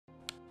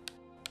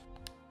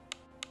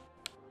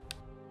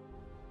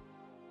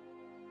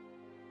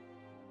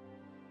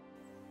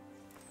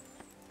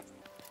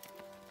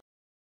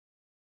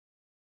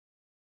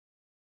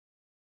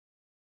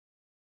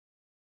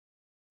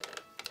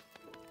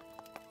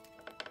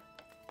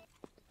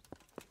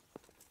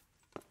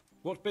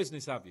What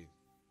business have you?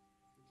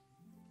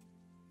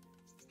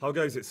 How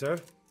goes it, sir?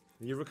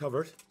 Are you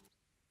recovered?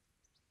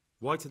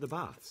 Why to the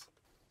baths?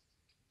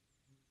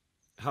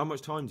 How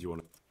much time do you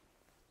want?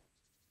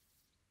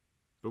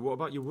 But what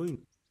about your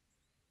wound?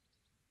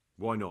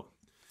 Why not?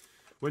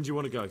 When do you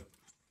want to go?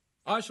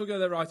 I shall go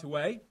there right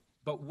away,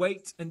 but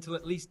wait until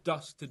at least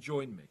dusk to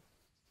join me.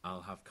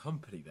 I'll have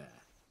company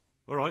there.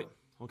 All right,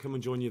 I'll come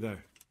and join you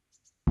there.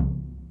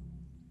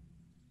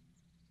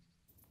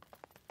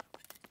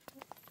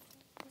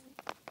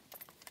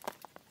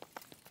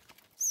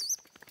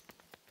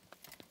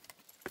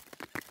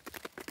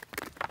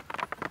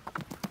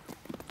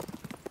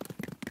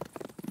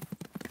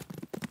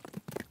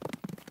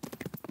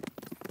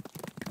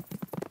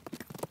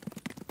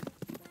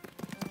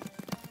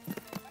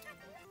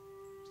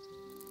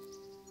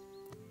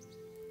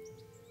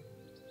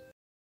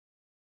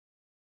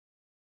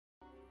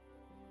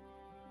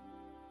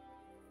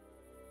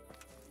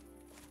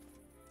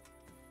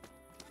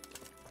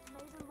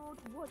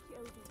 Watch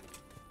over you.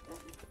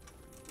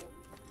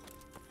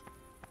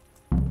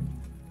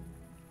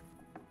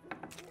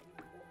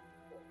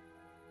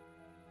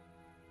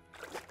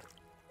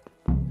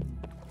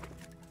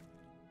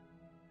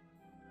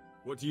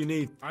 What do you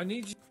need? I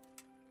need you.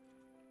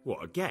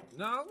 What, a get?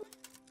 No,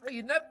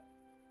 you never.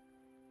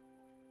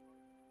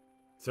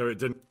 So it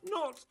didn't...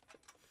 Not.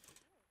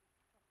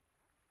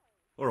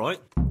 All right.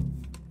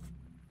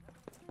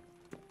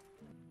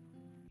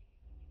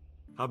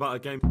 How about a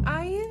game?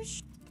 Are you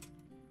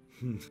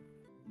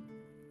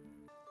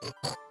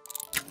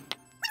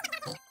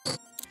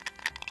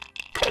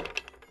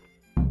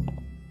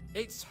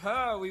It's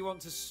her we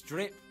want to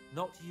strip,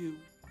 not you.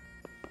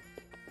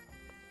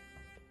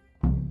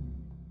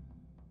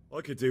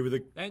 I could do with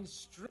a... Then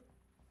strip.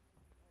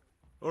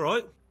 All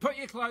right. Put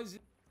your clothes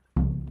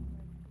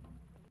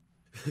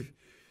in.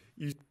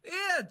 You...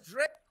 Here,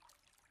 drip.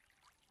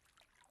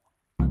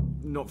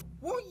 Not...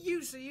 What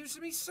use are you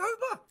to me sober?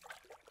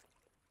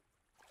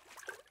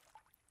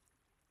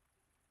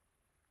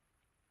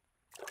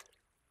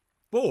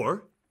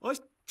 Bore?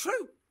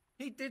 True.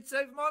 He did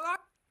save my life.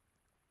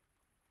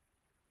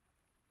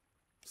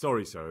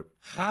 Sorry, sir.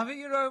 Have it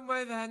your own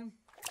way then.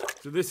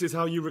 So this is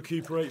how you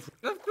recuperate from...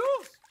 Of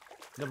course.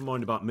 Never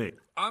mind about me.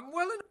 I'm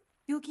well enough.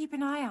 You'll keep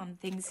an eye on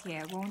things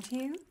here, won't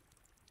you?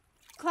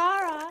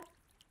 Clara,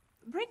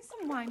 bring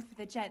some wine for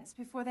the gents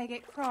before they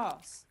get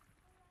cross.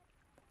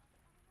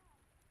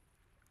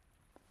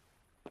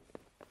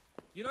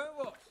 You know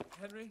what,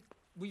 Henry?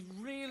 We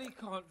really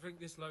can't drink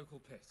this local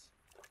piss.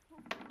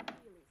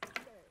 Really,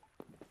 sir.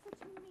 Such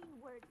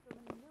mean words from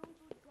a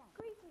noble gent.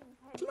 Greetings,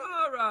 Henry.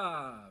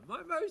 Clara,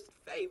 my most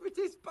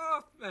favouriteest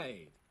bath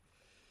maid.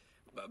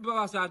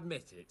 But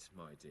admit it,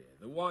 my dear,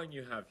 the wine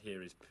you have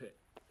here is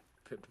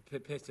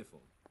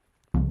pitiful.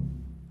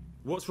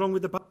 What's wrong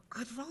with the...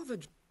 I'd rather...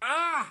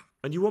 Ah!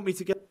 And you want me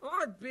to get...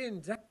 I'd be in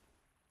debt.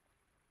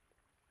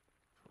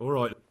 All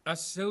right. A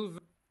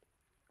silver...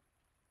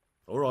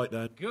 All right,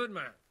 then. Good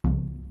man.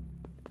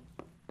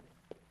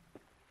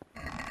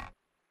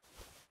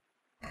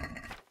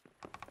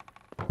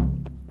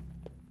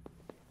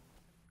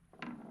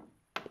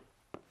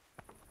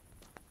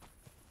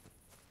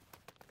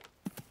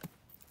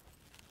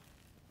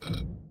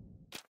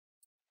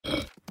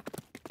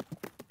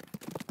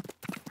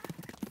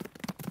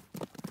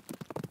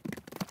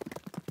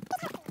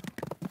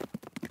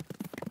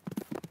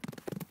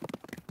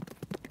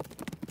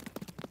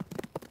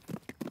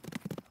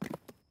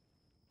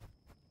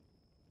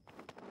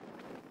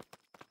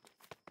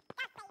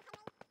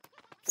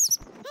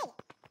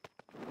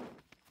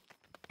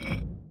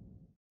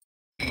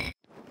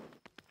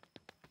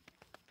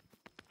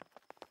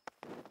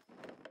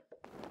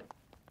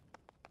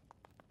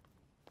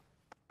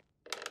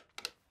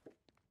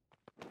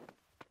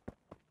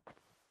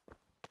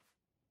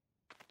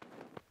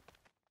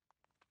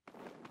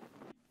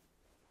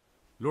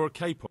 Laura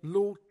Capon.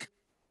 Look.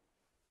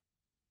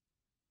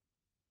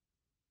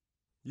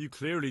 You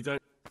clearly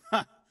don't...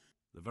 Ha!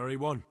 The very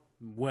one.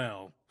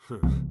 Well.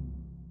 Welcome,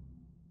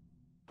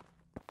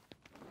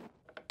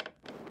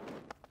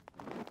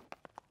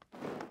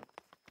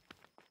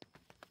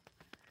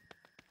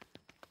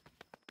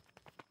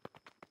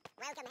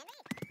 Henry.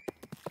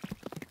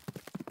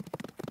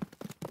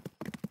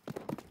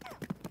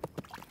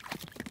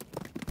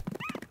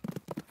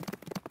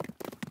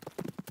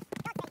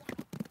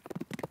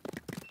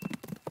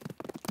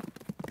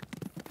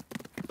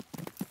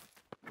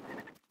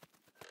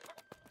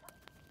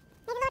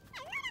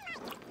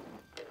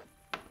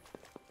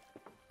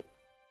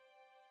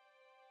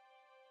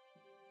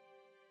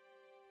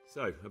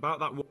 So, about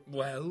that...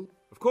 Well?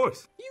 Of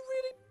course. You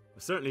really...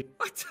 Certainly...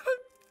 I don't...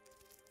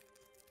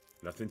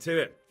 Nothing to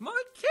it. My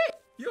kid!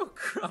 You're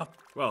crap.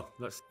 Well,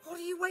 that's... What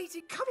are you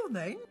waiting? Come on,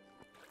 then.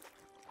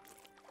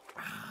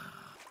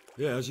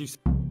 Yeah, as you...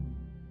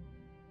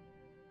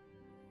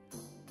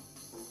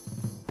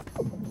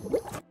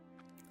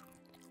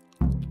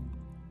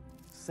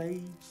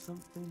 Sage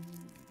something...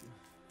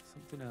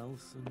 Something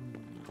else and...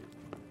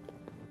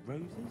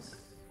 Roses?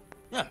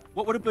 Yeah,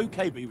 what would a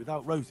bouquet be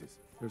without roses?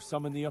 There's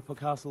some in the upper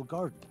castle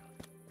garden.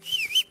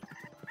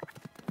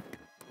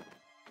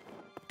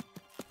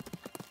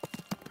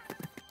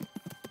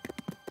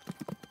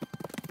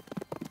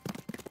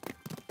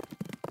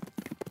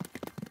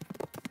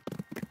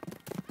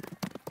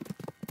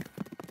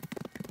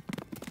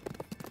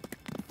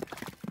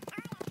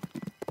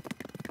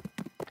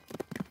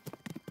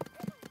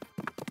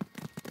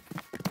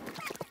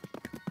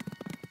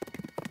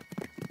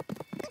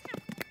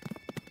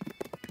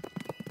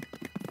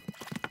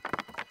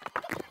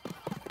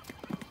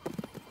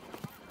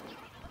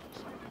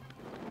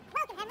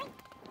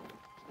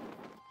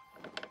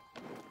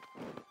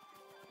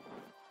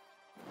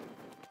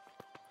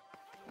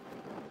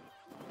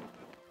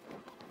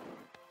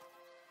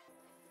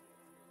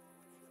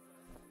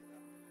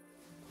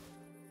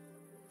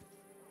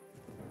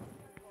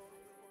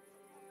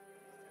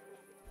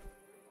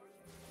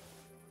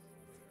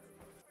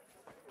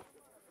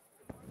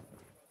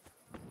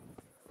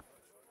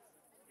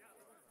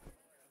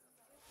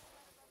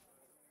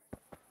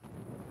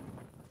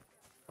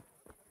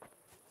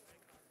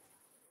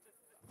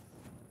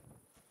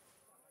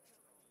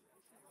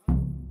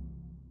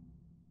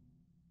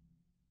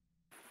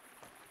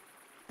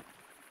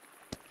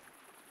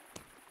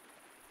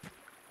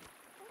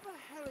 What the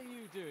hell are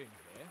you doing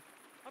here?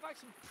 I'd like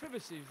some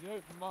privacy if you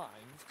don't mind.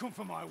 Come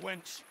for my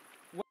wench.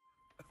 For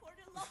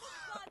the love of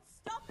God,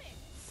 stop it!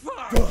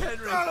 Fuck,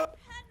 Henry!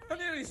 I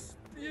nearly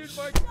spewed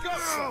my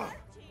guts out.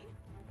 Archie,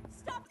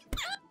 stop it!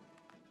 Stop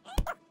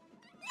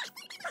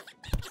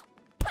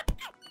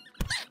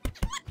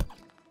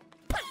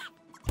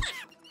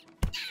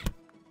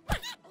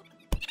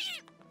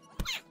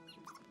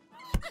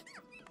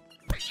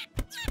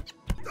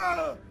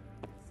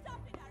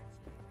it, Archie!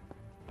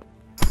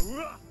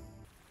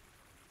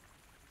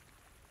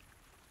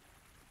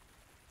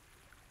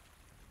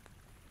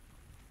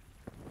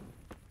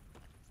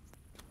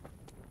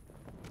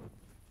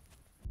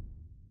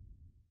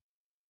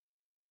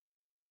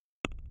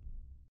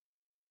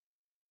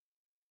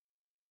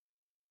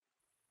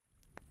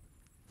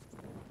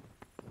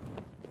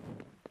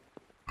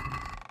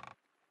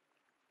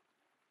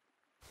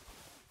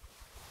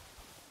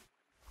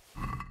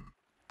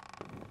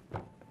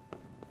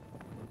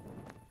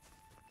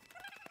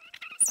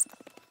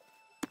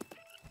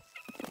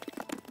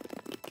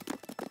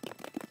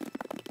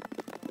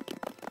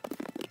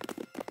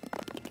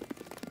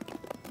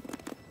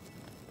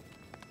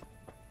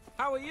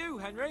 How are you,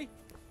 Henry?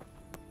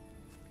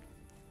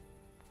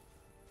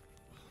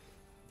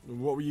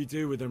 What will you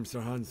do with him,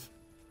 Sir Hans?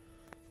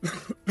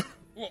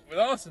 What, with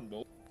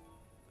Arsenal?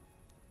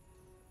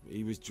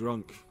 He was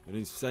drunk and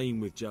insane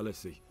with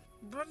jealousy.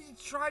 But he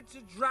tried to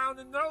drown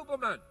a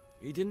nobleman.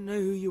 He didn't know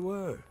who you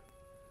were.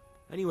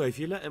 Anyway, if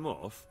you let him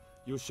off,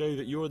 you'll show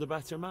that you're the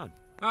better man.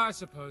 I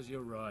suppose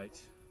you're right.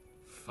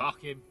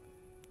 Fuck him.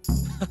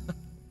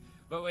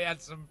 But we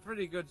had some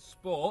pretty good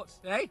sport,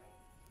 eh?